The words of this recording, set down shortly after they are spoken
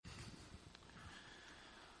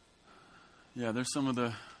Yeah, there's some of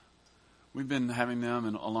the, we've been having them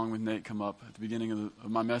and along with Nate come up at the beginning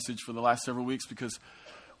of my message for the last several weeks because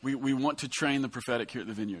we want to train the prophetic here at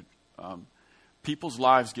the Vineyard. People's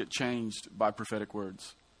lives get changed by prophetic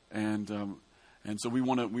words. And so we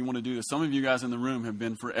want to do this. Some of you guys in the room have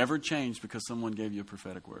been forever changed because someone gave you a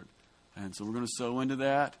prophetic word. And so we're going to sow into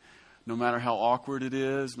that. No matter how awkward it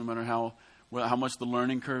is, no matter how much the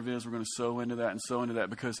learning curve is, we're going to sow into that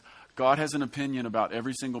because God has an opinion about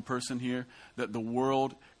every single person here that the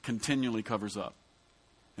world continually covers up.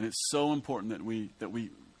 And it's so important that we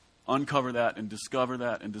uncover that and discover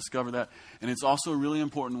that and discover that. And it's also really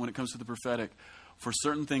important when it comes to the prophetic for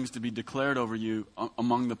certain things to be declared over you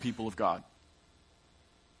among the people of God.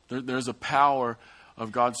 There's a power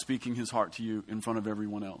of God speaking his heart to you in front of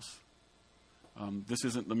everyone else. This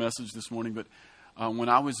isn't the message this morning, but when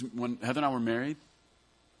Heather and I were married,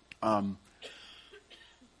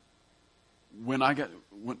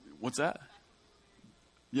 what's that?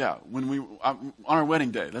 Yeah, on our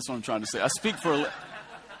wedding day. That's what I'm trying to say. I speak for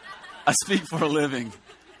a living.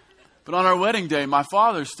 But on our wedding day, my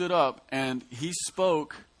father stood up and he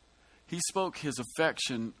spoke his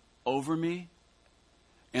affection over me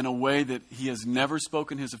in a way that he has never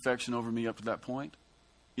spoken his affection over me up to that point.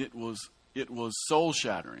 It was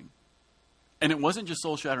soul-shattering. And it wasn't just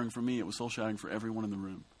soul-shattering for me, it was soul-shattering for everyone in the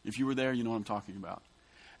room. If you were there, you know what I'm talking about.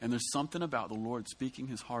 And there's something about the Lord speaking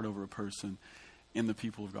his heart over a person in the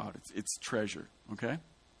people of God. It's treasure, okay?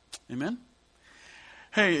 Amen?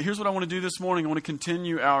 Hey, here's what I want to do this morning. I want to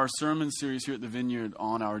continue our sermon series here at the Vineyard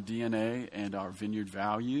on our DNA and our Vineyard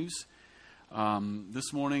values.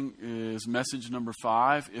 This morning is message number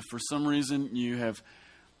 5. If for some reason you have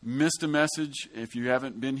missed a message, if you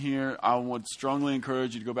haven't been here, I would strongly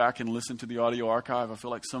encourage you to go back and listen to the audio archive. I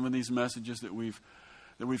feel like some of these messages that we've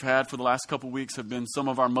had for the last couple of weeks have been some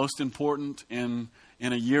of our most important in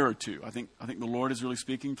a year or two. I think the Lord is really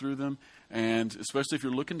speaking through them, and especially if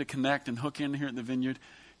you're looking to connect and hook in here at the Vineyard,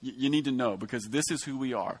 you need to know because this is who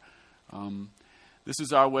we are. This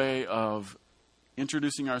is our way of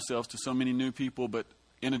introducing ourselves to so many new people, but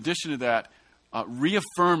in addition to that,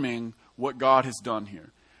 reaffirming what God has done here.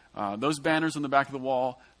 Those banners on the back of the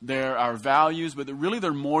wall, they're our values, but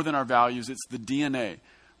they're more than our values. It's the DNA.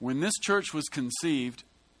 When this church was conceived,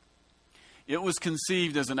 it was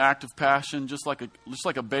conceived as an act of passion, just like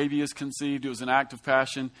a baby is conceived. It was an act of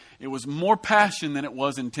passion. It was more passion than it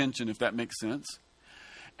was intention, if that makes sense.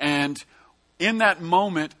 And in that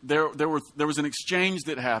moment, there was an exchange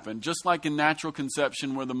that happened, just like in natural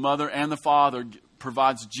conception, where the mother and the father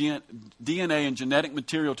provides DNA and genetic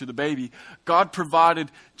material to the baby. God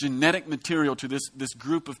provided genetic material to this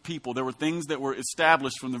group of people. There were things that were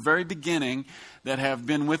established from the very beginning that have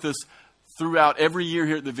been with us throughout every year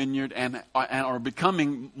here at the Vineyard and are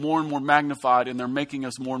becoming more and more magnified, and they're making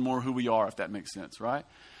us more and more who we are, if that makes sense, right?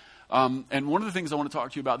 And one of the things I want to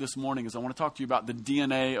talk to you about this morning is I want to talk to you about the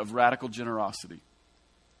DNA of radical generosity.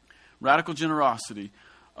 Radical generosity.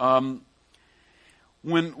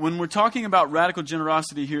 When we're talking about radical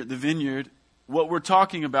generosity here at the Vineyard, what we're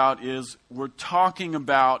talking about is we're talking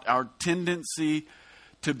about our tendency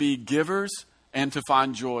to be givers and to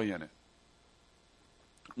find joy in it.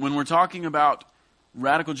 When we're talking about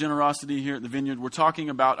radical generosity here at the Vineyard, we're talking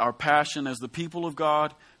about our passion as the people of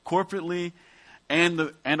God corporately and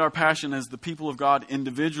our passion as the people of God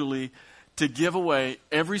individually to give away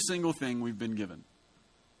every single thing we've been given.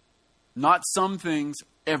 Not some things,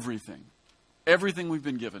 everything. Everything we've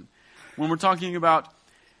been given. When we're talking about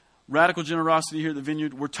radical generosity here at the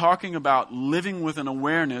Vineyard, we're talking about living with an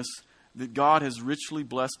awareness that God has richly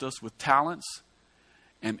blessed us with talents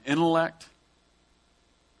and intellect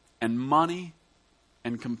and money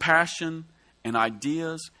and compassion and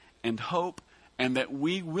ideas and hope, and that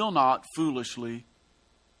we will not foolishly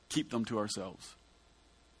keep them to ourselves.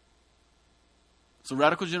 So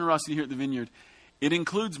radical generosity here at the Vineyard, it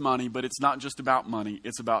includes money, but it's not just about money.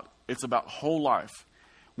 It's about whole life.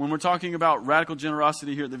 When we're talking about radical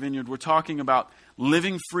generosity here at the Vineyard, we're talking about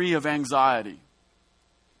living free of anxiety.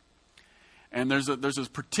 And there's a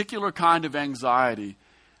particular kind of anxiety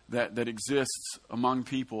that exists among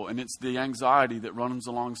people, and it's the anxiety that runs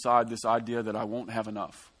alongside this idea that I won't have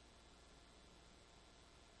enough.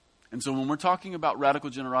 And so when we're talking about radical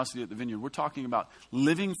generosity at the Vineyard, we're talking about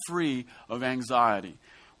living free of anxiety.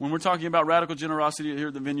 When we're talking about radical generosity here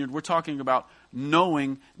at the Vineyard, we're talking about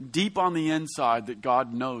knowing deep on the inside that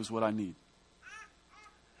God knows what I need.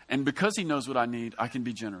 And because He knows what I need, I can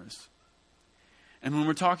be generous. And when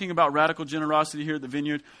we're talking about radical generosity here at the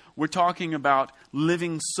Vineyard, we're talking about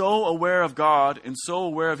living so aware of God and so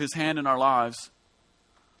aware of His hand in our lives,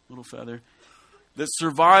 little feather, that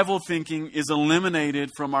survival thinking is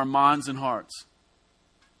eliminated from our minds and hearts.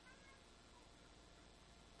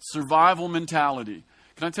 Survival mentality.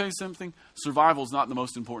 Can I tell you something? Survival is not the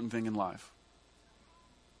most important thing in life.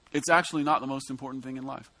 It's actually not the most important thing in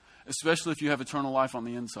life, especially if you have eternal life on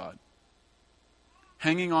the inside.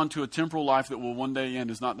 Hanging on to a temporal life that will one day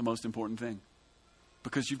end is not the most important thing,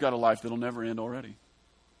 because you've got a life that'll never end already.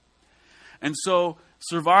 And so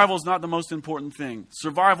survival is not the most important thing.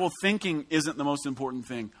 Survival thinking isn't the most important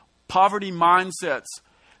thing. Poverty mindsets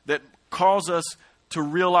that cause us to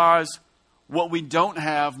realize what we don't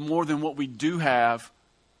have more than what we do have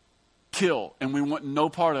kill, and we want no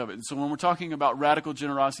part of it. And so when we're talking about radical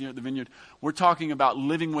generosity here at the Vineyard, we're talking about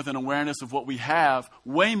living with an awareness of what we have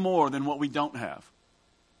way more than what we don't have.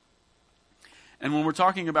 And when we're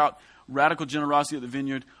talking about radical generosity at the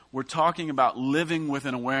Vineyard, we're talking about living with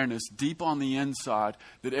an awareness deep on the inside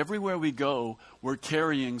that everywhere we go, we're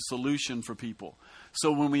carrying solution for people.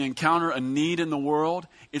 So when we encounter a need in the world,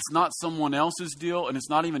 it's not someone else's deal, and it's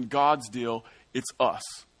not even God's deal, it's us.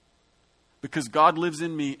 Because God lives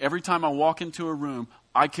in me. Every time I walk into a room,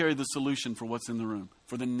 I carry the solution for what's in the room,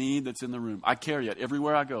 for the need that's in the room. I carry it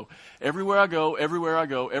everywhere I go. Everywhere I go, everywhere I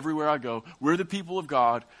go, everywhere I go. We're the people of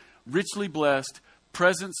God, richly blessed,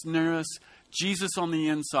 presence near us, Jesus on the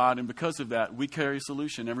inside, and because of that, we carry a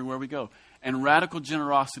solution everywhere we go. And radical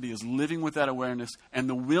generosity is living with that awareness and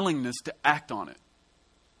the willingness to act on it.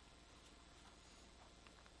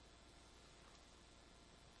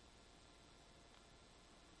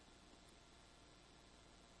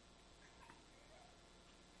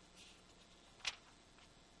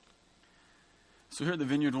 So here at the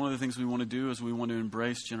Vineyard, one of the things we want to do is we want to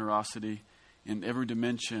embrace generosity in every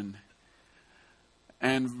dimension.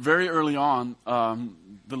 And very early on,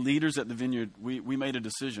 the leaders at the Vineyard, we made a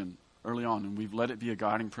decision early on, and we've let it be a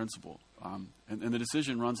guiding principle. And the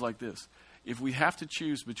decision runs like this. If we have to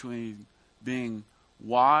choose between being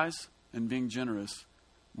wise and being generous,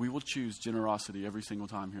 we will choose generosity every single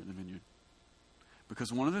time here at the Vineyard.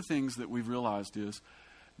 Because one of the things that we've realized is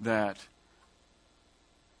that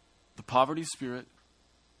the poverty spirit,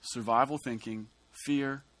 survival thinking,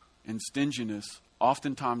 fear, and stinginess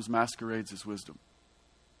oftentimes masquerades as wisdom.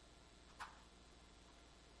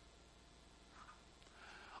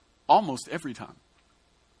 Almost every time,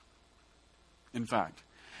 in fact.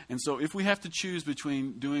 And so if we have to choose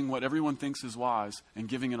between doing what everyone thinks is wise and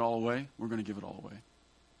giving it all away, we're going to give it all away.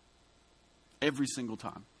 Every single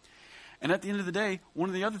time. And at the end of the day, one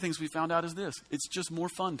of the other things we found out is this. It's just more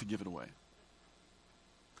fun to give it away.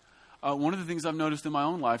 One of the things I've noticed in my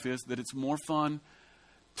own life is that it's more fun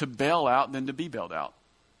to bail out than to be bailed out.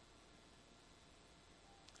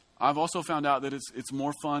 I've also found out that it's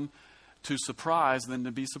more fun to surprise than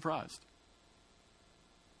to be surprised.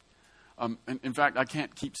 In fact, I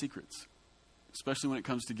can't keep secrets. Especially when it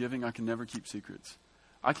comes to giving, I can never keep secrets.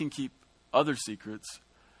 I can keep other secrets.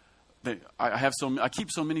 I keep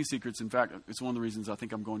so many secrets. In fact, it's one of the reasons I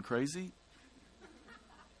think I'm going crazy.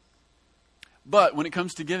 But when it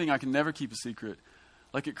comes to giving, I can never keep a secret.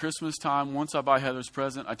 Like at Christmas time, once I buy Heather's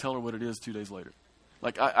present, I tell her what it is 2 days later.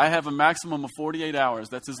 Like I have a maximum of 48 hours.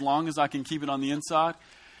 That's as long as I can keep it on the inside.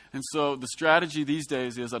 And so the strategy these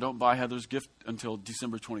days is I don't buy Heather's gift until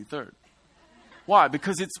December 23rd. Why?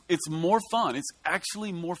 Because it's more fun. It's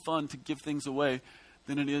actually more fun to give things away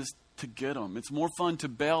than it is to get them. It's more fun to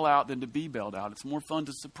bail out than to be bailed out. It's more fun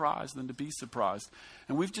to surprise than to be surprised.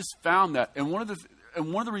 And we've just found that. And one of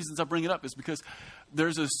the reasons I bring it up is because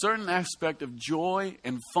there's a certain aspect of joy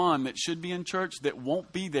and fun that should be in church that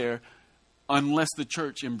won't be there unless the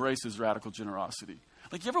church embraces radical generosity.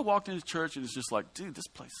 Like, you ever walked into church and it's just like, dude, this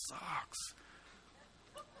place sucks.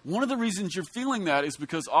 One of the reasons you're feeling that is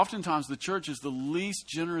because oftentimes the church is the least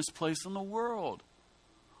generous place in the world.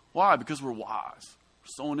 Why? Because we're wise.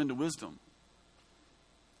 We're sowing into wisdom.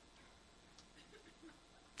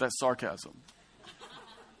 That's sarcasm.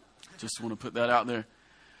 Just want to put that out there.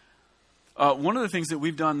 One of the things that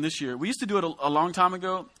we've done this year, we used to do it a long time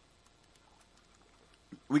ago.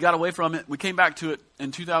 We got away from it. We came back to it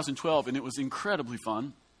in 2012, and it was incredibly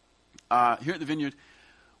fun. Here at the Vineyard,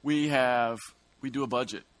 we do a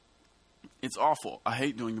budget. It's awful. I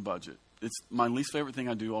hate doing the budget. It's my least favorite thing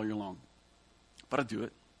I do all year long. But I do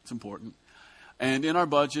it. It's important. And in our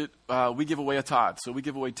budget, we give away a tithe. So we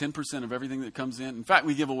give away 10% of everything that comes in. In fact,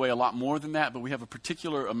 we give away a lot more than that, but we have a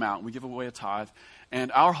particular amount. We give away a tithe.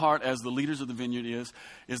 And our heart as the leaders of the Vineyard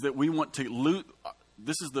is that we want to lose,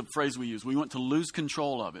 this is the phrase we use, we want to lose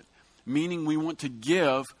control of it. Meaning we want to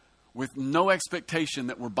give with no expectation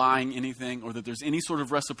that we're buying anything or that there's any sort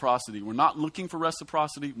of reciprocity. We're not looking for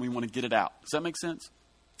reciprocity. We want to get it out. Does that make sense?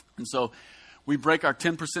 And so we break our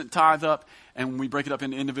 10% tithe up, and we break it up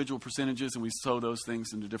into individual percentages, and we sow those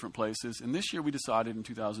things into different places. And this year we decided in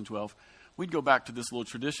 2012, we'd go back to this little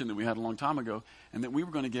tradition that we had a long time ago, and that we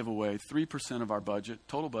were going to give away 3% of our budget,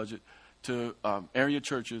 total budget, to area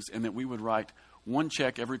churches, and that we would write one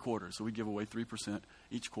check every quarter. So we'd give away 3%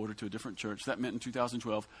 each quarter to a different church. That meant in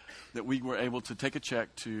 2012 that we were able to take a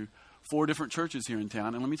check to 4 different churches here in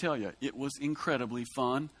town. And let me tell you, it was incredibly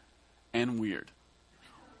fun and weird.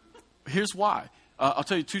 Here's why. I'll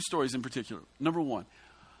tell you 2 stories in particular. Number 1,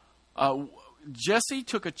 Jesse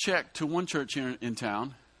took a check to one church here in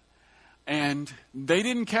town, and they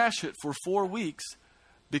didn't cash it for 4 weeks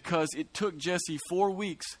because it took Jesse 4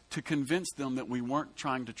 weeks to convince them that we weren't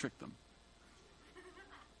trying to trick them.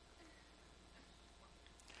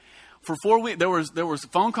 For 4 weeks, there was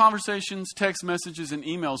phone conversations, text messages, and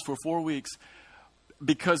emails for 4 weeks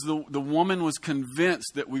because the woman was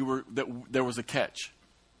convinced that there was a catch.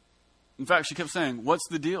 In fact, she kept saying, "What's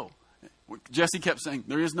the deal?" Jesse kept saying,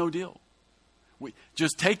 "There is no deal.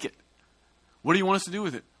 Just take it. What do you want us to do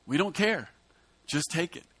with it? We don't care. Just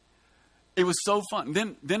take it." It was so fun.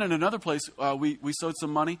 Then in another place, we sowed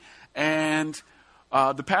some money, and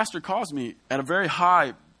the pastor calls me at a very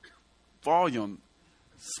high volume,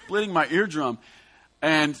 splitting my eardrum,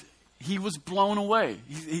 and he was blown away.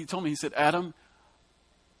 He told me, he said, "Adam,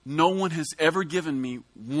 no one has ever given me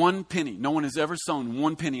 1 penny. No one has ever sown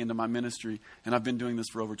 1 penny into my ministry, and I've been doing this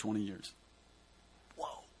for over 20 years.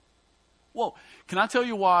 Whoa. Can I tell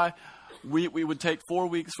you why we would take 4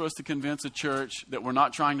 weeks for us to convince a church that we're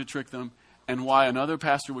not trying to trick them, and why another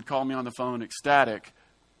pastor would call me on the phone ecstatic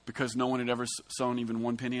because no one had ever sown even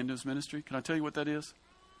 1 penny into his ministry? Can I tell you what that is?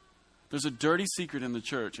 There's a dirty secret in the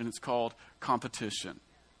church, and it's called competition.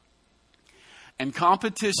 And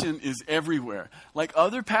competition is everywhere. Like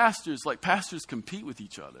pastors compete with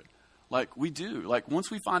each other. Like we do. Like once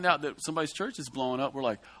we find out that somebody's church is blowing up, we're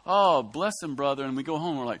like, "Oh, bless him, brother." And we go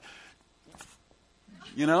home, we're like,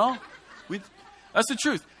 that's the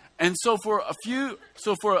truth. And so for a few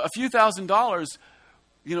 $1,000s,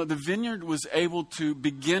 the Vineyard was able to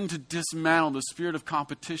begin to dismantle the spirit of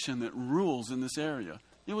competition that rules in this area.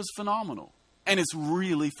 It was phenomenal. And it's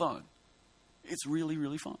really fun. It's really,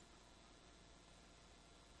 really fun.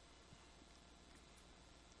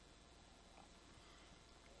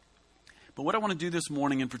 But what I want to do this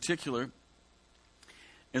morning in particular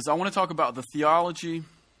is I want to talk about the theology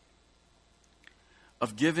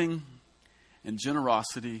of giving and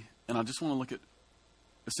generosity. And I just want to look at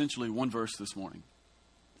essentially one verse this morning.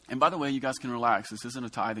 And by the way, you guys can relax. This isn't a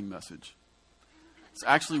tithing message.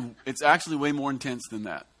 It's actually way more intense than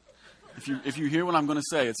that. If you hear what I'm going to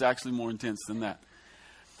say, it's actually more intense than that.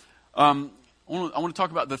 I want to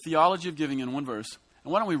talk about the theology of giving in one verse.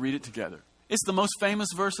 And why don't we read it together? It's the most famous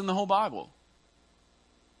verse in the whole Bible.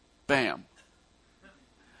 Bam.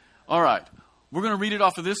 All right. We're going to read it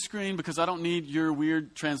off of this screen because I don't need your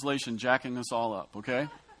weird translation jacking us all up, okay?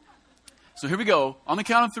 So here we go. On the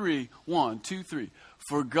count of 3. 1, 2, 3.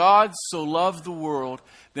 For God so loved the world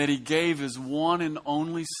that he gave his one and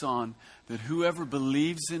only Son, that whoever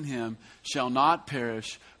believes in him shall not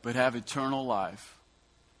perish, but have eternal life.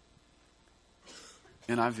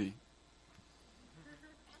 NIV.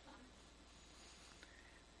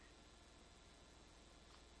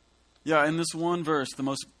 Yeah, in this one verse,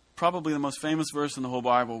 probably the most famous verse in the whole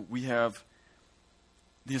Bible, we have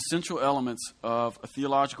the essential elements of a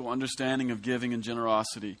theological understanding of giving and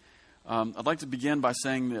generosity. I'd like to begin by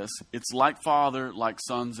saying this. It's like father, like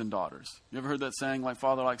sons and daughters. You ever heard that saying, like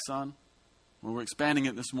father, like son? Well, we're expanding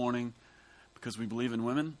it this morning because we believe in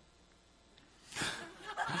women.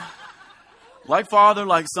 Like father,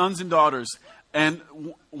 like sons and daughters. And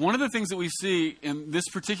one of the things that we see in this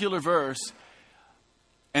particular verse,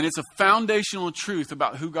 and it's a foundational truth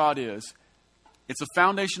about who God is. It's a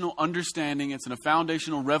foundational understanding. It's a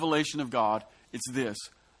foundational revelation of God. It's this,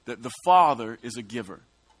 that the Father is a giver.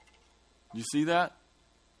 You see that?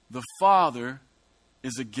 The Father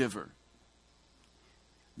is a giver.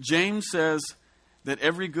 James says that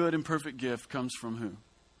every good and perfect gift comes from who?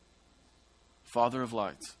 Father of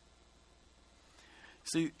lights.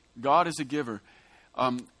 See, God is a giver.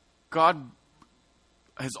 God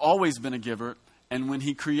has always been a giver. And when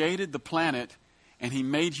he created the planet and he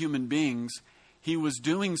made human beings, he was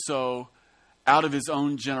doing so out of his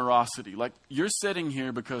own generosity. Like, you're sitting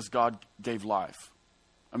here because God gave life.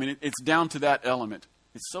 I mean, it's down to that element.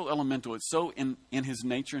 It's so elemental. It's so in his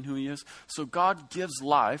nature and who he is. So God gives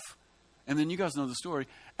life. And then you guys know the story.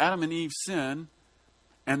 Adam and Eve sin.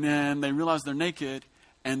 And then they realize they're naked.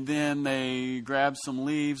 And then they grab some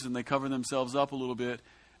leaves and they cover themselves up a little bit.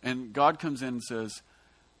 And God comes in and says,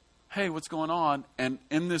 hey, what's going on? And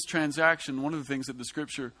in this transaction, one of the things that the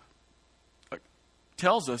scripture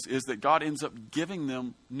tells us is that God ends up giving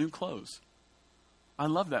them new clothes. I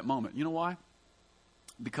love that moment. You know why?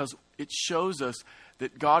 Because it shows us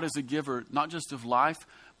that God is a giver, not just of life,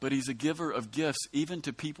 but he's a giver of gifts, even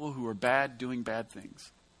to people who are bad, doing bad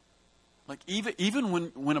things. Like even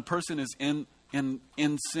when a person is in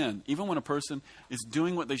sin, even when a person is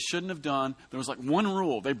doing what they shouldn't have done, there was like one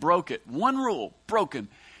rule, they broke it. One rule, broken.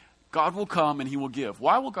 God will come and he will give.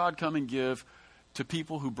 Why will God come and give to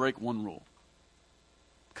people who break one rule?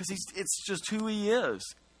 Because it's just who he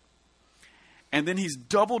is. And then he's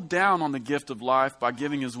doubled down on the gift of life by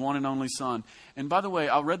giving his one and only son. And by the way,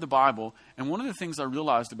 I read the Bible, and one of the things I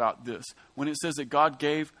realized about this, when it says that God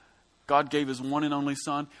gave his one and only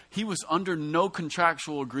son, he was under no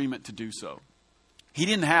contractual agreement to do so. He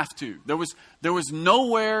didn't have to. There was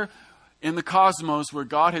nowhere in the cosmos where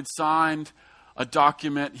God had signed a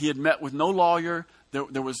document. He had met with no lawyer.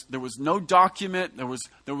 There was no document. There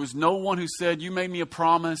was no one who said, you made me a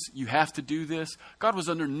promise. You have to do this. God was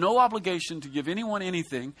under no obligation to give anyone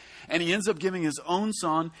anything. And he ends up giving his own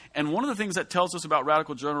son. And one of the things that tells us about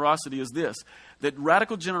radical generosity is this, that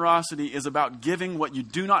radical generosity is about giving what you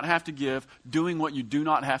do not have to give, doing what you do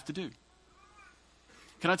not have to do.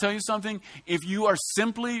 Can I tell you something? If you're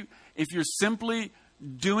simply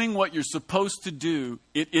doing what you're supposed to do,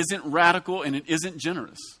 it isn't radical and it isn't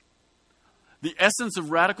generous. The essence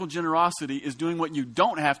of radical generosity is doing what you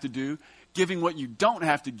don't have to do, giving what you don't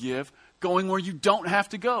have to give, going where you don't have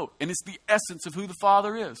to go. And it's the essence of who the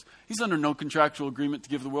Father is. He's under no contractual agreement to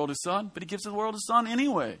give the world his son, but he gives the world his son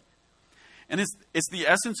anyway. And it's the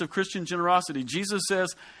essence of Christian generosity. Jesus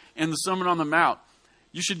says in the Sermon on the Mount,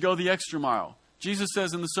 you should go the extra mile. Jesus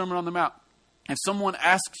says in the Sermon on the Mount, if someone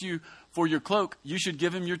asks you for your cloak, you should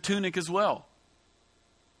give him your tunic as well.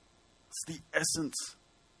 It's the essence.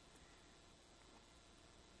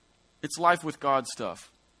 It's life with God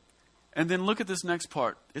stuff. And then look at this next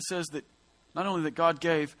part. It says that not only that God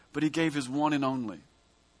gave, but he gave his one and only.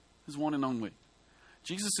 His one and only.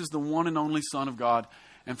 Jesus is the one and only Son of God,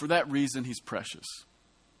 and for that reason, he's precious.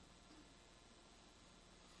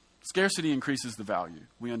 Scarcity increases the value.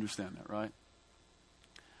 We understand that, right?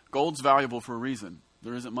 Gold's valuable for a reason.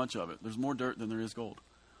 There isn't much of it. There's more dirt than there is gold.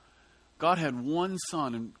 God had one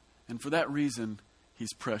son, and for that reason,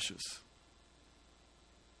 he's precious.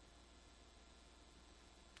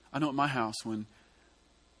 I know at my house, when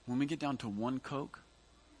we get down to one Coke,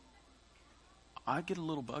 I get a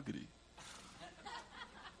little buggety.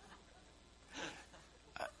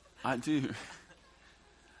 I do.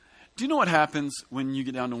 Do you know what happens when you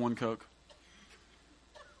get down to one Coke?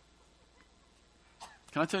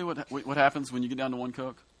 Can I tell you what happens when you get down to one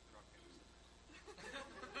Coke?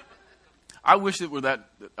 I wish that would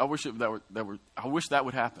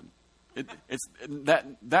happen.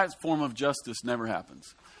 That form of justice never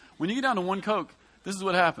happens. When you get down to one Coke, this is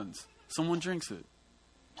what happens. Someone drinks it.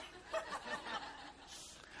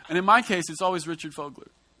 And in my case, it's always Richard Fogler.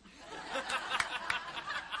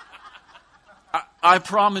 I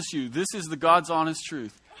promise you, this is the God's honest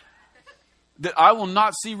truth. That I will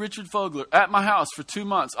not see Richard Fogler at my house for 2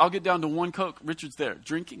 months. I'll get down to one Coke. Richard's there,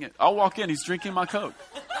 drinking it. I'll walk in. He's drinking my Coke.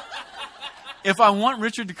 If I want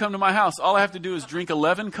Richard to come to my house, all I have to do is drink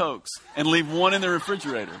 11 Cokes and leave one in the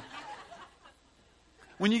refrigerator.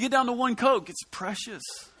 When you get down to one Coke, it's precious.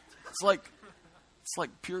 It's like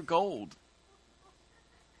pure gold.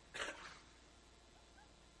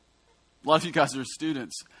 A lot of you guys are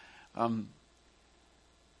students.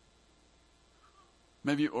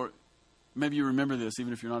 Maybe you remember this,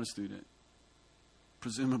 even if you're not a student.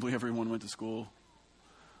 Presumably everyone went to school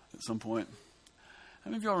at some point.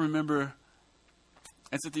 How many of y'all remember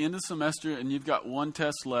it's at the end of the semester and you've got one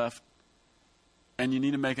test left and you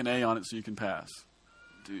need to make an A on it so you can pass?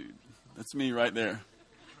 Dude, that's me right there.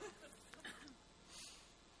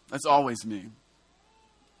 That's always me.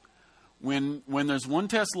 When there's one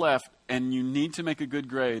test left and you need to make a good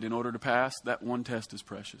grade in order to pass, that one test is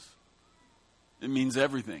precious. It means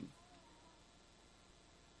everything.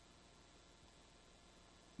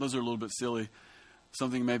 Those are a little bit silly.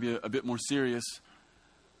 Something maybe a bit more serious.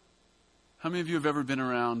 How many of you have ever been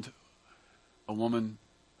around a woman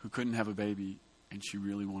who couldn't have a baby and she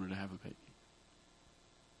really wanted to have a baby?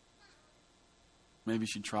 Maybe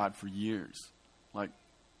she tried for years. Like,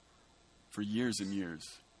 for years and years.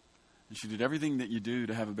 And she did everything that you do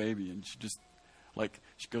to have a baby. And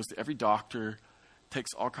she goes to every doctor,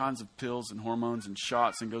 takes all kinds of pills and hormones and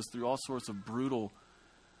shots, and goes through all sorts of brutal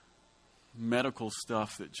medical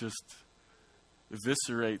stuff that just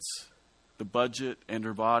eviscerates the budget and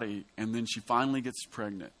her body, and then she finally gets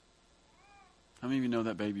pregnant. How many of you know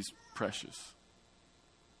that baby's precious.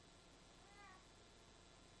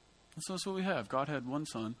 And so that's what we have. God had one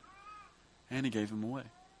son, and he gave him away.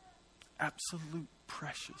 Absolute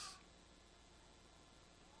precious.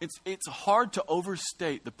 It's hard to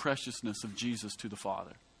overstate the preciousness of Jesus to the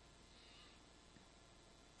Father.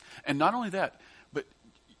 And not only that, but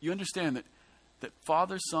you understand that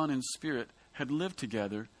Father, Son, and Spirit had lived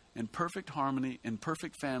together in perfect harmony, in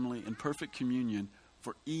perfect family, in perfect communion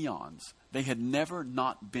for eons. They had never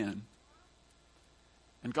not been.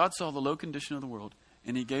 And God saw the low condition of the world,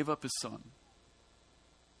 and he gave up his son.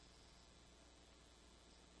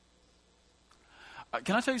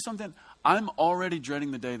 Can I tell you something? I'm already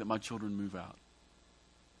dreading the day that my children move out.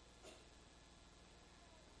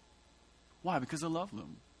 Why? Because I love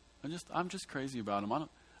them. I'm just crazy about them.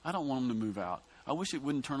 I don't want them to move out. I wish it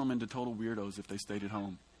wouldn't turn them into total weirdos if they stayed at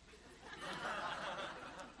home.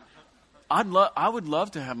 I would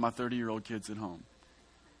love to have my 30-year-old kids at home.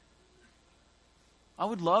 I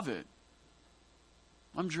would love it.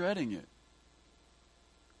 I'm dreading it.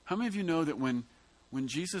 How many of you know that when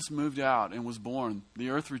Jesus moved out and was born, the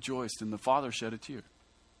earth rejoiced and the Father shed a tear?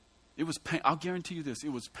 It was pain. I'll guarantee you this.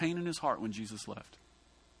 It was pain in his heart when Jesus left.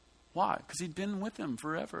 Why? Because he'd been with him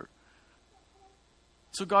forever.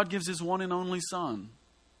 So God gives his one and only son.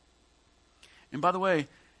 And by the way,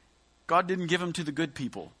 God didn't give him to the good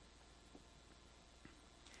people.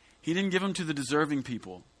 He didn't give him to the deserving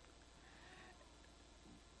people.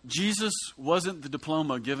 Jesus wasn't the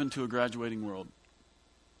diploma given to a graduating world.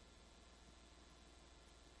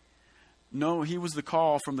 No, he was the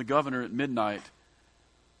call from the governor at midnight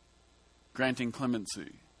granting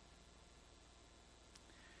clemency.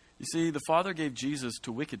 You see, the Father gave Jesus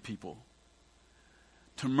to wicked people,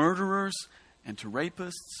 to murderers and to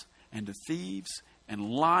rapists and to thieves and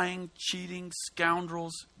lying, cheating,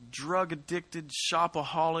 scoundrels, drug-addicted,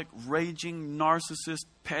 shopaholic, raging, narcissist,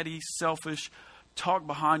 petty, selfish, talk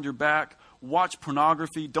behind your back, watch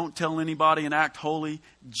pornography, don't tell anybody and act holy,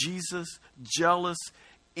 Jesus, jealous,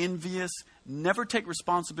 envious, never take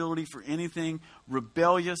responsibility for anything,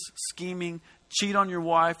 rebellious, scheming, cheat on your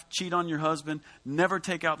wife, cheat on your husband, never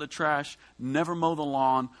take out the trash, never mow the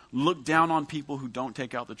lawn, look down on people who don't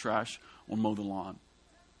take out the trash or mow the lawn.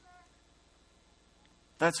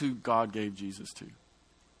 That's who God gave Jesus to.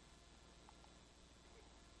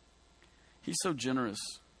 He's so generous.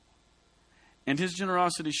 And his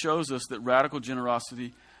generosity shows us that radical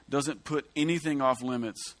generosity doesn't put anything off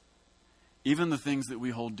limits, even the things that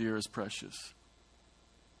we hold dear as precious.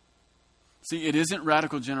 See, it isn't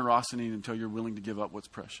radical generosity until you're willing to give up what's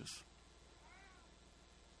precious.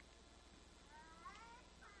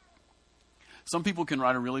 Some people can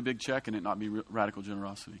write a really big check and it not be radical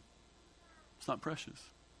generosity. It's not precious.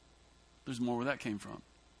 There's more where that came from.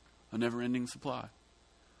 A never-ending supply.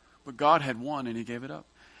 But God had one and he gave it up.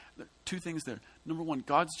 Two things there. Number one,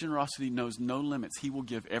 God's generosity knows no limits. He will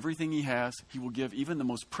give everything he has. He will give even the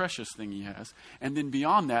most precious thing he has. And then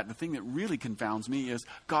beyond that, the thing that really confounds me is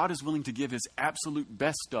God is willing to give his absolute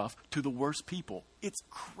best stuff to the worst people. It's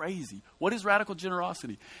crazy. What is radical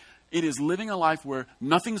generosity? It is living a life where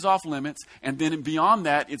nothing's off limits, and then beyond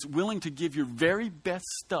that, it's willing to give your very best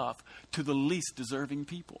stuff to the least deserving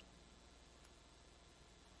people.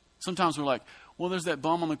 Sometimes we're like, well, there's that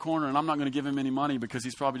bum on the corner, and I'm not going to give him any money because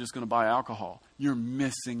he's probably just going to buy alcohol. You're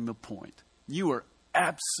missing the point. You are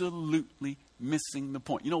absolutely missing the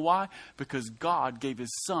point. You know why? Because God gave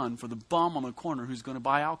his son for the bum on the corner who's going to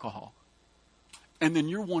buy alcohol. And then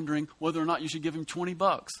you're wondering whether or not you should give him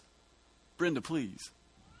 $20. Brenda, please.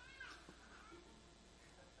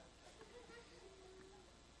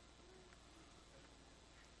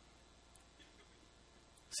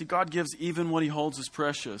 See, God gives even what he holds as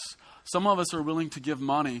precious. Some of us are willing to give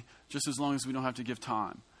money just as long as we don't have to give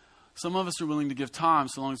time. Some of us are willing to give time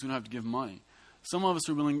so long as we don't have to give money. Some of us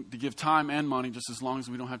are willing to give time and money just as long as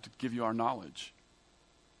we don't have to give you our knowledge.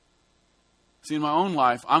 See, in my own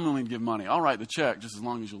life, I'm willing to give money. I'll write the check just as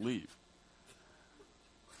long as you'll leave.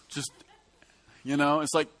 Just,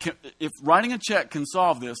 it's like, if writing a check can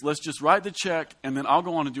solve this, let's just write the check and then I'll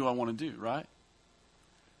go on and do what I want to do, right?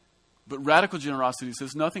 But radical generosity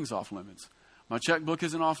says nothing's off limits. My checkbook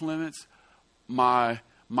isn't off limits. My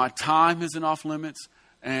time isn't off limits.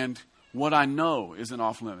 And what I know isn't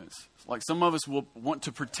off limits. Like some of us will want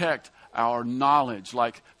to protect our knowledge,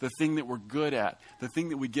 like the thing that we're good at, the thing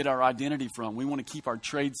that we get our identity from. We want to keep our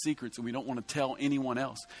trade secrets and we don't want to tell anyone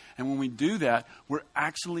else. And when we do that, we're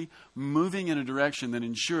actually moving in a direction that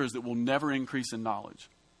ensures that we'll never increase in knowledge.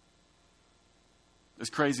 As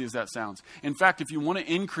crazy as that sounds. In fact, if you want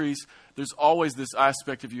to increase, there's always this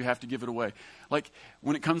aspect of you have to give it away. Like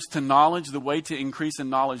when it comes to knowledge, the way to increase in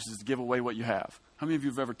knowledge is to give away what you have. How many of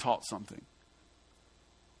you have ever taught something?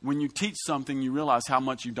 When you teach something, you realize how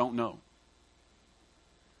much you don't know.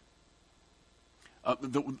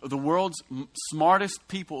 The world's smartest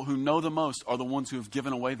people who know the most are the ones who have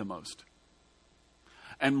given away the most.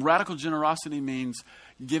 And radical generosity means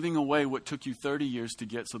giving away what took you 30 years to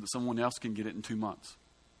get so that someone else can get it in 2 months.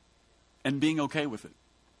 And being okay with it.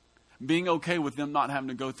 Being okay with them not having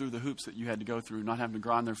to go through the hoops that you had to go through, not having to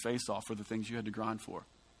grind their face off for the things you had to grind for.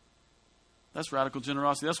 That's radical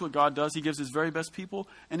generosity. That's what God does. He gives his very best people,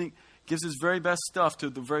 and he gives his very best stuff to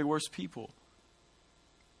the very worst people.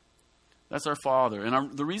 That's our Father.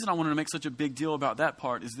 And the reason I wanted to make such a big deal about that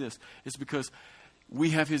part is this. It's because we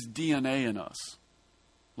have his DNA in us.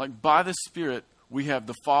 Like by the Spirit, we have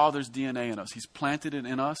the Father's DNA in us. He's planted it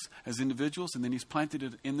in us as individuals, and then he's planted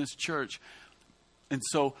it in this church. And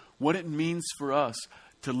so what it means for us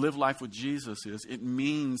to live life with Jesus is it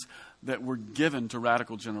means that we're given to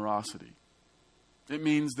radical generosity. It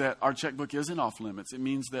means that our checkbook isn't off limits. It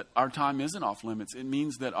means that our time isn't off limits. It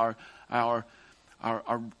means that our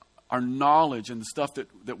knowledge and the stuff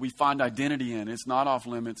that we find identity in is not off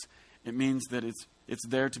limits. It means that it's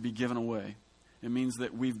there to be given away. It means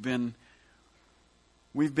that we've been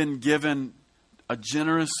given a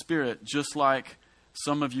generous spirit, just like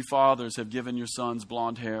some of you fathers have given your sons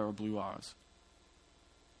blonde hair or blue eyes.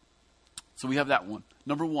 So we have that one.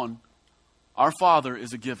 Number one, our Father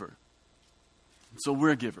is a giver. So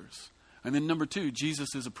we're givers. And then number two,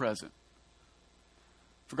 Jesus is a present.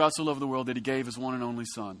 For God so loved the world that he gave his one and only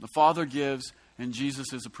Son. The Father gives, and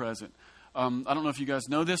Jesus is a present. I don't know if you guys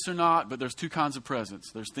know this or not, but there's two kinds of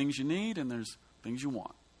presents. There's things you need, and there's things you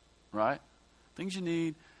want. Right? Things you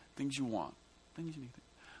need, things you want. Things you need.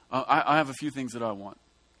 I have a few things that I want.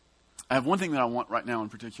 I have one thing that I want right now in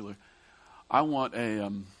particular. I want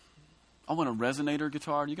a resonator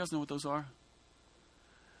guitar. Do you guys know what those are?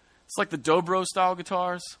 It's like the dobro style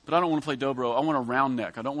guitars, but I don't want to play dobro. I want a round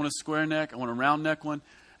neck. I don't want a square neck. I want a round neck one,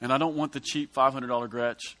 and I don't want the cheap $500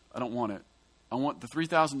 Gretsch. I don't want it. I want the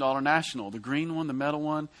 $3,000 National, the green one, the metal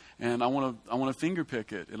one, and I want to finger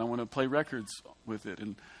pick it, and I want to play records with it,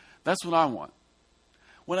 and that's what I want.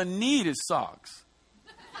 What I need is socks.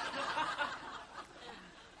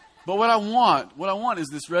 But what I want is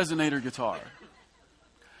this resonator guitar.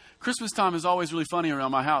 Christmas time is always really funny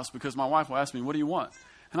around my house because my wife will ask me, "What do you want?"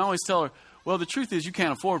 And I always tell her, well, the truth is you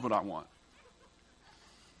can't afford what I want.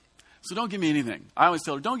 So don't give me anything. I always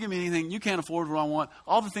tell her, don't give me anything. You can't afford what I want.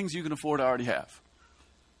 All the things you can afford, I already have.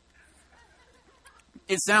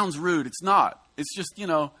 It sounds rude. It's not. It's just,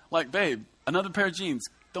 like, babe, another pair of jeans.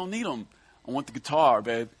 Don't need them. I want the guitar,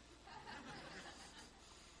 babe.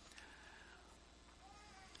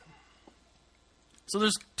 So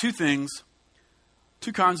there's two things,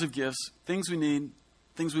 two kinds of gifts, things we need,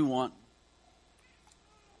 things we want.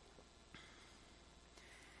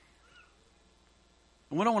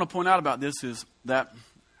 And what I want to point out about this is that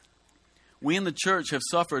we in the church have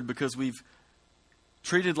suffered because we've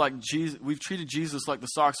treated Jesus like the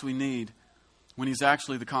socks we need when he's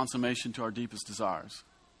actually the consummation to our deepest desires.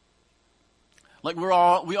 Like we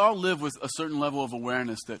all live with a certain level of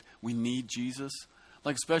awareness that we need Jesus.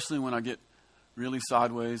 Like especially when I get really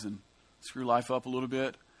sideways and screw life up a little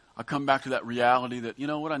bit, I come back to that reality that,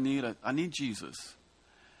 what I need? I need Jesus.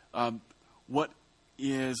 What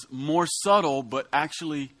is more subtle but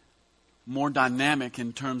actually more dynamic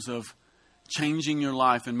in terms of changing your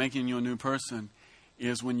life and making you a new person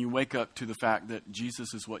is when you wake up to the fact that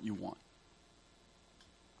Jesus is what you want.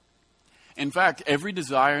 In fact, every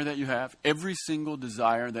desire that you have, every single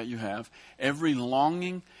desire that you have, every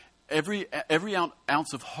longing, every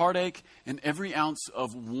ounce of heartache and every ounce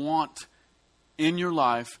of want in your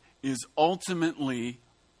life is ultimately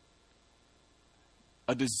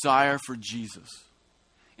a desire for Jesus.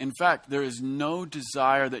 In fact, there is no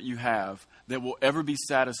desire that you have that will ever be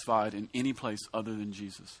satisfied in any place other than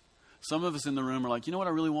Jesus. Some of us in the room are like, you know what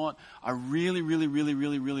I really want? I really, really, really,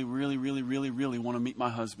 really, really, really, really, really, really want to meet my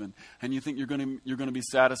husband. And you think you're going to be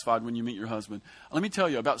satisfied when you meet your husband. Let me tell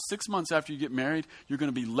you, about 6 months after you get married, you're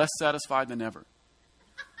going to be less satisfied than ever.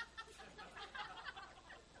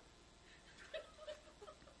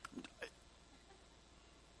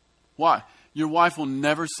 Why? Your wife will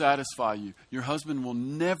never satisfy you. Your husband will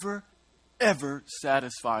never, ever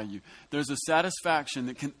satisfy you. There's a satisfaction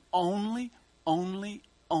that can only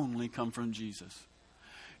come from Jesus.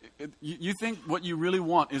 You think what you really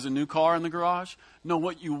want is a new car in the garage? No,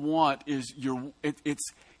 what you want is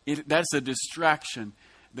that's a distraction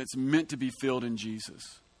that's meant to be filled in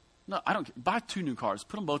Jesus. No, I don't care. Buy 2 new cars.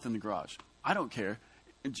 Put them both in the garage. I don't care.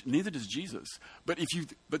 Neither does Jesus. But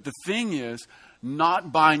the thing is,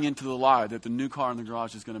 not buying into the lie that the new car in the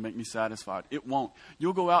garage is going to make me satisfied. It won't.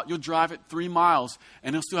 You'll go out, you'll drive it 3 miles,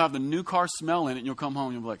 and it'll still have the new car smell in it, and you'll come home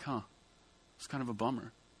and you'll be like, it's kind of a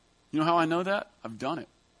bummer. You know how I know that? I've done it.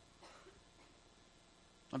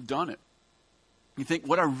 I've done it. You think,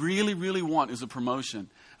 what I really, really want is a promotion.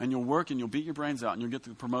 And you'll work and you'll beat your brains out and you'll get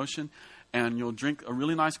the promotion and you'll drink a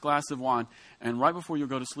really nice glass of wine. And right before you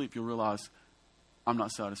go to sleep, you'll realize, I'm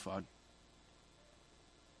not satisfied.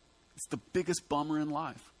 It's the biggest bummer in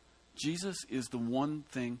life. Jesus is the one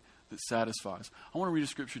thing that satisfies. I want to read a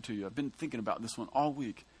scripture to you. I've been thinking about this one all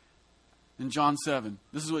week. In John 7,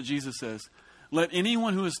 this is what Jesus says. Let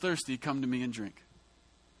anyone who is thirsty come to me and drink.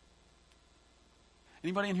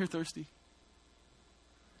 Anybody in here thirsty?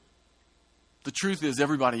 The truth is,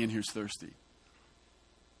 everybody in here is thirsty.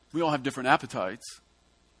 We all have different appetites.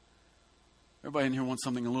 Everybody in here wants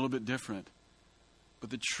something a little bit different.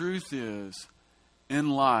 But the truth is, in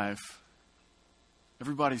life,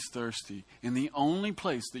 everybody's thirsty. And the only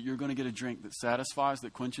place that you're going to get a drink that satisfies,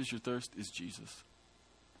 that quenches your thirst, is Jesus.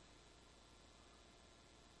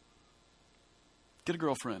 Get a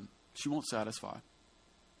girlfriend. She won't satisfy.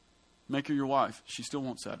 Make her your wife. She still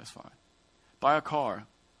won't satisfy. Buy a car.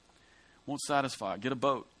 Won't satisfy. Get a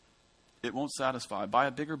boat. It won't satisfy. Buy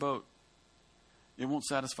a bigger boat. It won't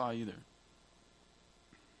satisfy either.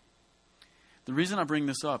 The reason I bring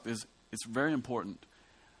this up is it's very important.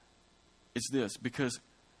 It's this, because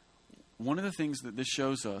one of the things that this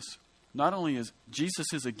shows us, not only is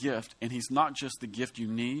Jesus is a gift, and he's not just the gift you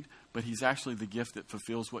need, but he's actually the gift that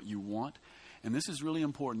fulfills what you want. And this is really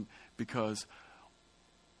important because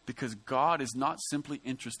God is not simply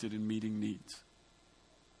interested in meeting needs.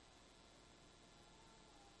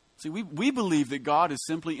 See, we believe that God is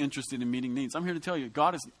simply interested in meeting needs. I'm here to tell you,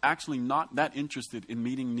 God is actually not that interested in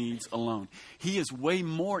meeting needs alone. He is way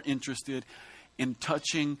more interested in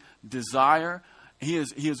touching desire. He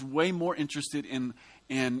is way more interested in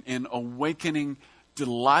awakening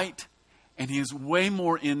delight. And he is way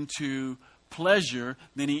more into pleasure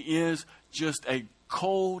than he is just a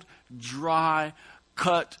cold, dry,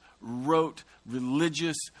 cut-rote,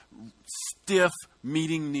 religious, stiff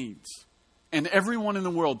meeting needs. And everyone in the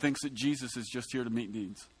world thinks that Jesus is just here to meet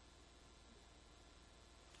needs.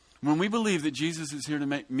 When we believe that Jesus is here to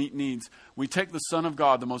meet needs, we take the Son of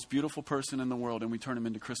God, the most beautiful person in the world, and we turn him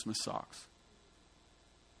into Christmas socks.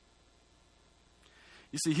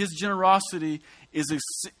 You see, his generosity is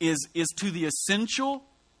to the essential,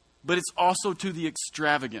 but it's also to the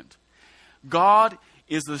extravagant. God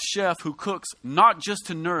is the chef who cooks not just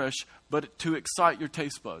to nourish, but to excite your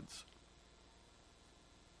taste buds.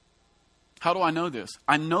 How do I know this?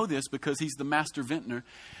 I know this because he's the master vintner,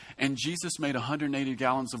 and Jesus made 180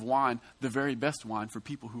 gallons of wine, the very best wine for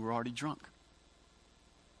people who were already drunk.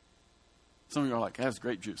 Some of you are like, that's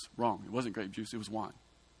grape juice. Wrong. It wasn't grape juice. It was wine.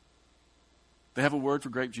 They have a word for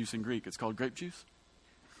grape juice in Greek. It's called grape juice.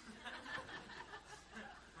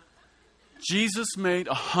 Jesus made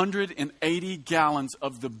 180 gallons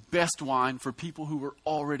of the best wine for people who were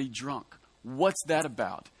already drunk. What's that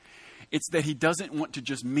about? It's that he doesn't want to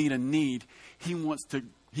just meet a need. He wants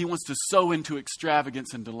to sow into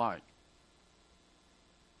extravagance and delight.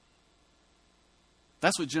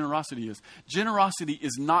 That's what generosity is. Generosity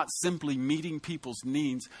is not simply meeting people's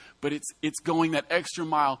needs, but it's going that extra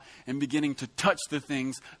mile and beginning to touch the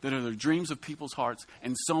things that are the dreams of people's hearts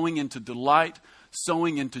and sowing into delight,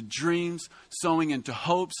 sowing into dreams, sowing into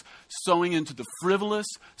hopes, sowing into the frivolous,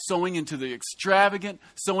 sowing into the extravagant,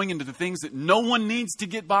 sowing into the things that no one needs to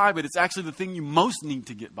get by, but it's actually the thing you most need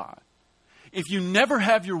to get by. If you never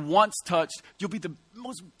have your wants touched, you'll be the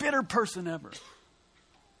most bitter person ever.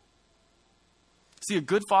 See, a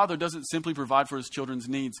good father doesn't simply provide for his children's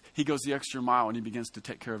needs. He goes the extra mile and he begins to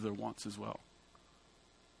take care of their wants as well.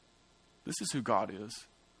 This is who God is.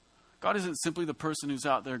 God isn't simply the person who's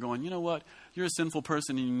out there going, you know what, you're a sinful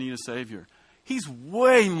person and you need a Savior. He's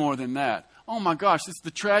way more than that. Oh my gosh, it's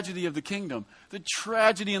the tragedy of the kingdom. The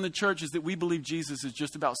tragedy in the church is that we believe Jesus is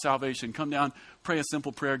just about salvation. Come down, pray a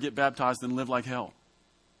simple prayer, get baptized, and live like hell.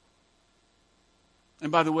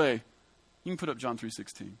 And by the way, you can put up John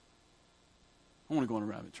 3:16. I want to go on a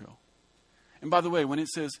rabbit trail. And by the way, when it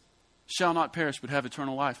says, shall not perish but have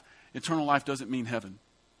eternal life doesn't mean heaven.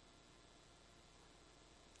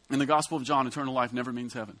 In the Gospel of John, eternal life never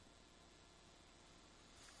means heaven.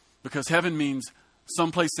 Because heaven means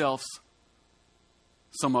someplace else,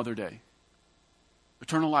 some other day.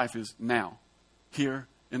 Eternal life is now, here,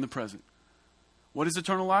 in the present. What is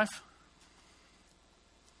eternal life?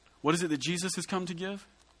 What is it that Jesus has come to give?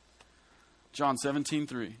 John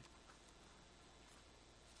 17:3.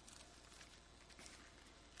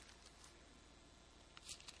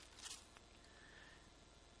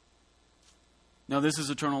 Now this is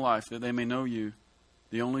eternal life, that they may know you,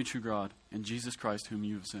 the only true God, and Jesus Christ whom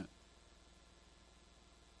you have sent.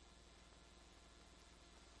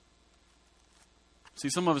 See,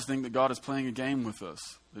 some of us think that God is playing a game with us,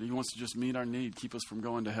 that he wants to just meet our need, keep us from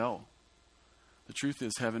going to hell. The truth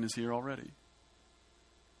is, heaven is here already.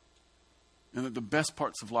 And that the best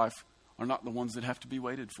parts of life are not the ones that have to be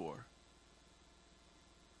waited for.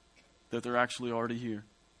 That they're actually already here.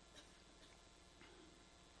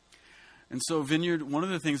 And so, Vineyard, one of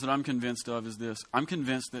the things that I'm convinced of is this. I'm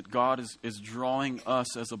convinced that God is drawing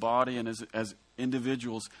us as a body and as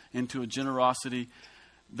individuals into a generosity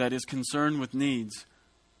that is concerned with needs,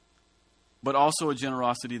 but also a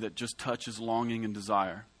generosity that just touches longing and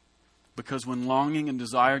desire. Because when longing and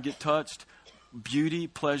desire get touched, beauty,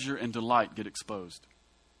 pleasure, and delight get exposed.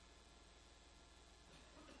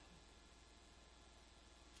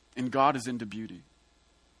 And God is into beauty.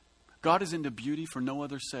 God is into beauty for no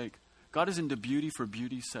other sake. God is into beauty for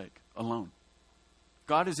beauty's sake alone.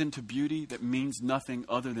 God is into beauty that means nothing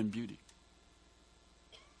other than beauty.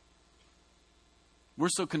 We're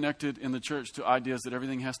so connected in the church to ideas that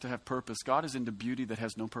everything has to have purpose. God is into beauty that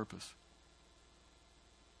has no purpose,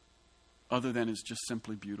 other than it's just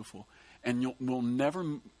simply beautiful. And we'll never,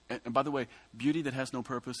 and by the way, beauty that has no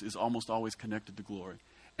purpose is almost always connected to glory.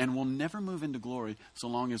 And we'll never move into glory so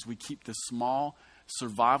long as we keep this small,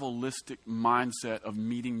 survivalistic mindset of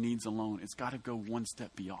meeting needs alone. It's got to go one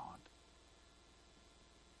step beyond.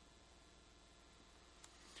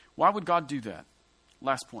 Why would God do that?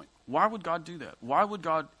 Last point. Why would God do that? Why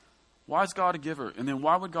is God a giver? And then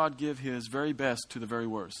why would God give his very best to the very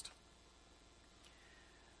worst?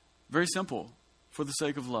 Very simple. For the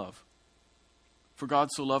sake of love. For God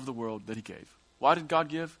so loved the world that he gave. Why did God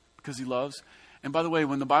give? Because he loves. And by the way,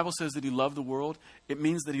 when the Bible says that he loved the world, it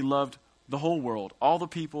means that he loved the whole world, all the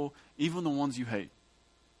people, even the ones you hate.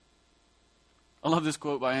 I love this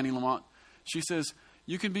quote by Annie Lamott. She says,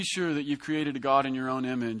 "You can be sure that you've created a God in your own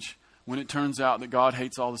image when it turns out that God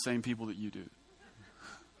hates all the same people that you do."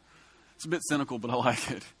 It's a bit cynical, but I like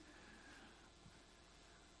it.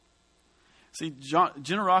 See,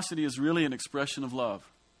 generosity is really an expression of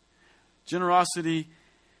love. Generosity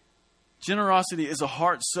is a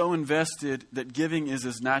heart so invested that giving is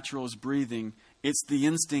as natural as breathing. It's the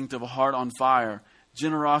instinct of a heart on fire.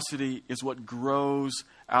 Generosity is what grows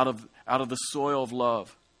out of the soil of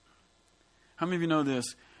love. How many of you know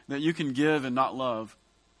this? That you can give and not love.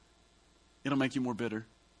 It'll make you more bitter.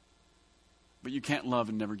 But you can't love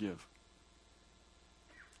and never give.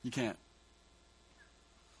 You can't.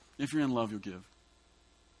 If you're in love, you'll give.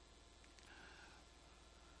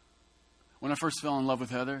 When I first fell in love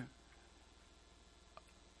with Heather,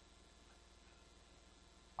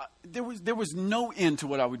 there was no end to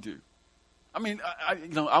what I would do. I mean,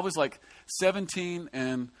 I was like 17,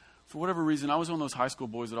 and for whatever reason, I was one of those high school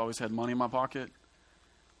boys that always had money in my pocket.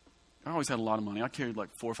 I always had a lot of money. I carried like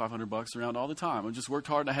 $400 or $500 around all the time. I just worked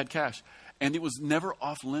hard and I had cash, and it was never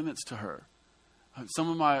off limits to her. Some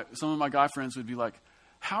of my guy friends would be like,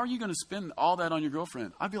 "How are you going to spend all that on your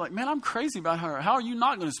girlfriend?" I'd be like, "Man, I'm crazy about her. How are you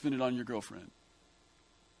not going to spend it on your girlfriend?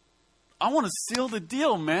 I want to seal the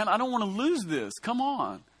deal, man. I don't want to lose this. Come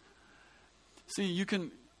on." See, you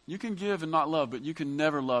can give and not love, but you can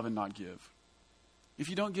never love and not give. If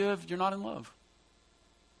you don't give, you're not in love.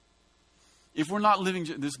 If we're not living,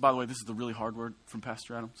 this, by the way, this is the really hard word from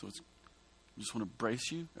Pastor Adam, so I just want to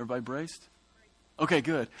brace you. Everybody braced? Okay,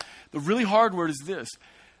 good. The really hard word is this.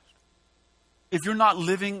 If you're not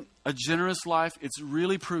living a generous life, it's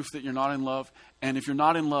really proof that you're not in love. And if you're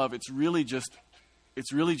not in love, it's really just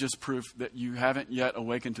proof that you haven't yet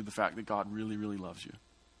awakened to the fact that God really, really loves you.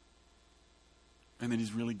 And that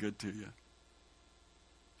he's really good to you.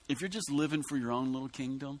 If you're just living for your own little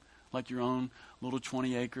kingdom, like your own little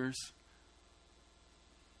 20 acres,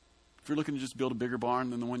 if you're looking to just build a bigger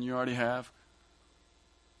barn than the one you already have,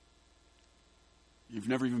 you've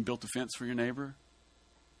never even built a fence for your neighbor,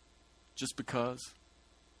 just because,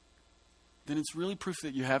 then it's really proof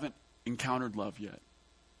that you haven't encountered love yet.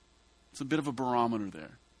 It's a bit of a barometer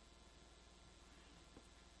there.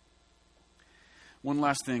 One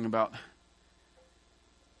last thing about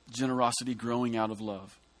generosity growing out of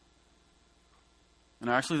love. And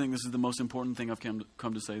I actually think this is the most important thing I've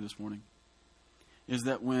come to say this morning, is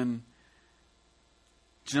that when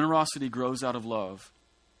generosity grows out of love,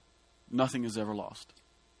 nothing is ever lost.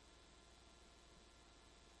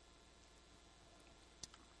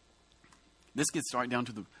 This gets right down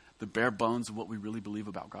to the bare bones of what we really believe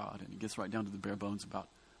about God. And it gets right down to the bare bones about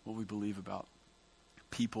what we believe about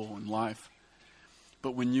people and life.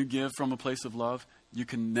 But when you give from a place of love, you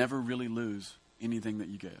can never really lose anything that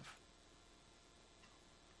you give.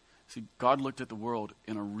 See, God looked at the world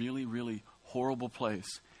in a really, really horrible place,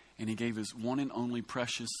 and he gave his one and only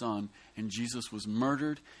precious son, and Jesus was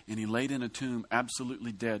murdered, and he laid in a tomb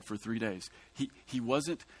absolutely dead for 3 days. He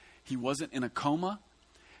wasn't in a coma.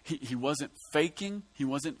 He wasn't faking. He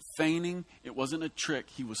wasn't feigning. It wasn't a trick.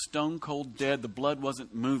 He was stone cold dead. The blood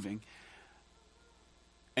wasn't moving.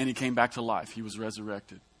 And he came back to life. He was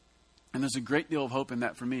resurrected. And there's a great deal of hope in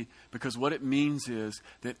that for me, because what it means is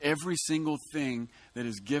that every single thing that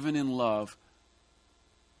is given in love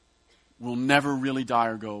will never really die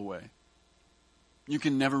or go away. You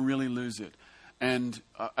can never really lose it. And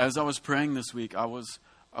as I was praying this week, I was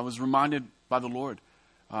reminded by the Lord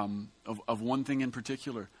of one thing in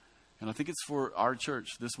particular. And I think it's for our church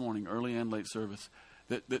this morning, early and late service,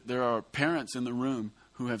 that there are parents in the room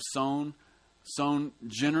who have sown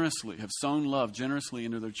generously, have sown love generously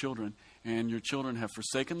into their children, and your children have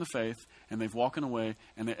forsaken the faith, and they've walked away,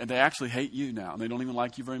 and they actually hate you now, and they don't even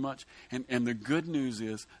like you very much. And the good news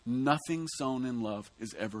is, nothing sown in love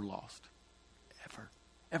is ever lost.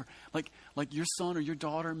 Ever. Like your son or your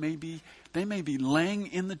daughter may be laying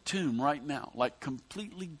in the tomb right now, like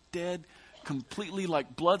completely dead, completely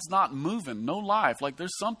like blood's not moving, no life. Like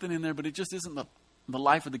there's something in there, but it just isn't the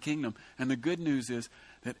life of the kingdom. And the good news is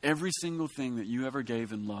that every single thing that you ever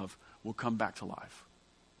gave in love will come back to life.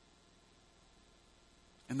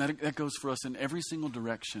 And that goes for us in every single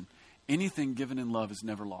direction. Anything given in love is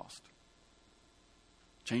never lost.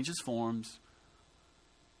 Changes forms,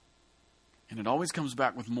 and it always comes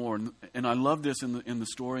back with more. And I love this in the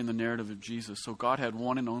story and the narrative of Jesus. So God had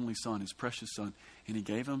one and only son, his precious son, and he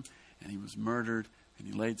gave him, and he was murdered, and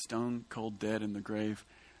he laid stone cold dead in the grave.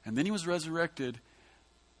 And then he was resurrected.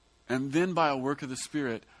 And then by a work of the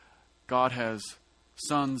Spirit, God has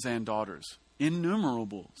sons and daughters.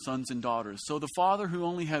 Innumerable sons and daughters. So the Father who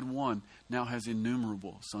only had one now has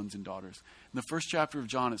innumerable sons and daughters. In the first chapter of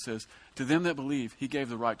John it says, to them that believe, he gave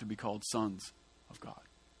the right to be called sons of God.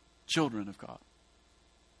 Children of God.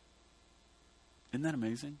 Isn't that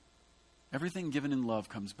amazing? Everything given in love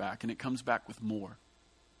comes back, and it comes back with more.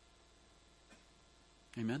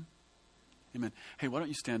 Amen? Amen. Hey, why don't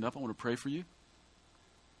you stand up? I want to pray for you.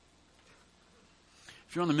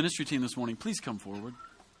 If you're on the ministry team this morning, please come forward.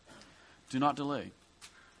 Do not delay.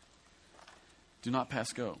 Do not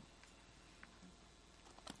pass go.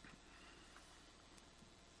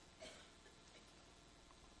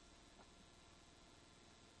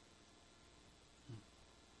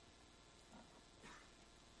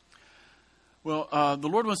 Well, the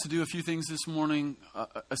Lord wants to do a few things this morning,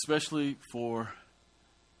 especially for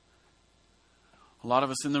a lot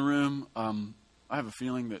of us in the room. I have a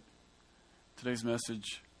feeling that today's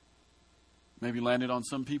message maybe landed on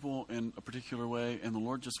some people in a particular way, and the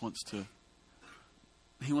Lord just wants to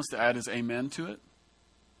add his amen to it.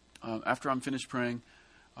 After I'm finished praying,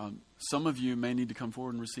 some of you may need to come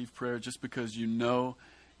forward and receive prayer just because you know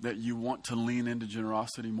that you want to lean into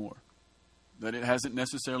generosity more. That it hasn't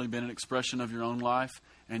necessarily been an expression of your own life,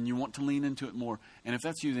 and you want to lean into it more. And if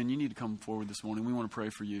that's you, then you need to come forward this morning. We want to pray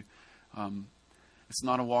for you. It's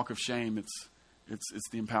not a walk of shame. It's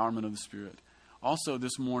the empowerment of the Spirit. Also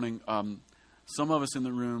this morning, some of us in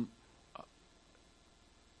the room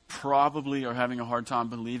probably are having a hard time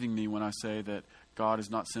believing me when I say that God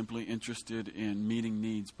is not simply interested in meeting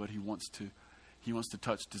needs, but He wants to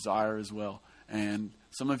touch desire as well. And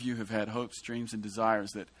some of you have had hopes, dreams, and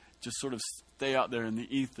desires that just sort of stay out there in the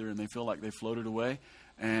ether, and they feel like they floated away.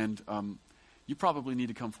 And you probably need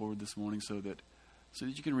to come forward this morning so that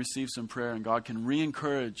you can receive some prayer, and God can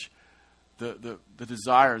re-encourage the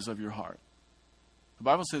desires of your heart. The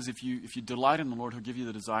Bible says if you delight in the Lord, He'll give you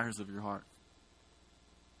the desires of your heart.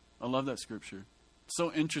 I love that scripture. It's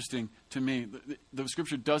so interesting to me. The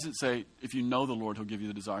scripture doesn't say if you know the Lord, He'll give you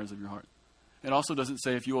the desires of your heart. It also doesn't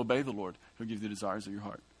say if you obey the Lord, He'll give you the desires of your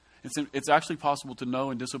heart. It's actually possible to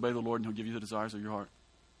know and disobey the Lord, and He'll give you the desires of your heart.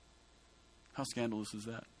 How scandalous is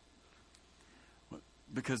that?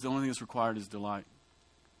 Because the only thing that's required is delight.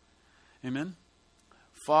 Amen?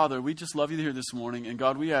 Father, we just love you here this morning, and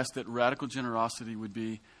God, we ask that radical generosity would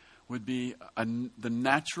be the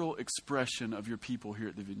natural expression of your people here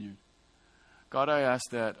at the Vineyard. God, I ask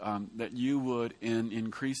that you would, in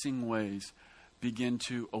increasing ways, begin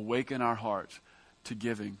to awaken our heart to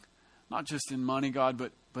giving, not just in money, God,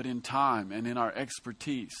 but in time and in our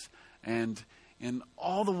expertise and in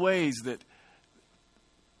all the ways that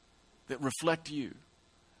reflect you.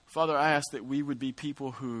 Father, I ask that we would be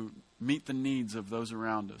people who meet the needs of those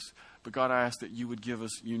around us. But God, I ask that you would give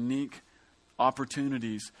us unique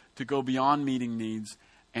opportunities to go beyond meeting needs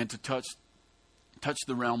and to touch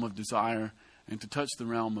the realm of desire and to touch the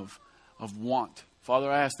realm of want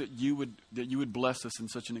Father, I ask that you would bless us in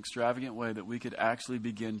such an extravagant way that we could actually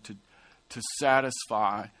begin to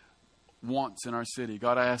satisfy wants in our city.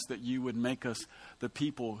 God, I ask that you would make us the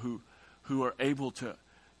people who are able to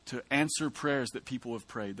answer prayers that people have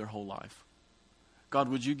prayed their whole life. God,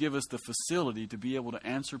 would you give us the facility to be able to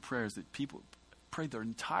answer prayers that people prayed their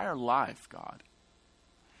entire life, God.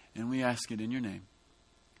 And we ask it in your name.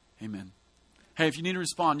 Amen. Hey, if you need to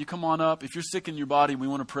respond, you come on up. If you're sick in your body, we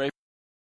want to pray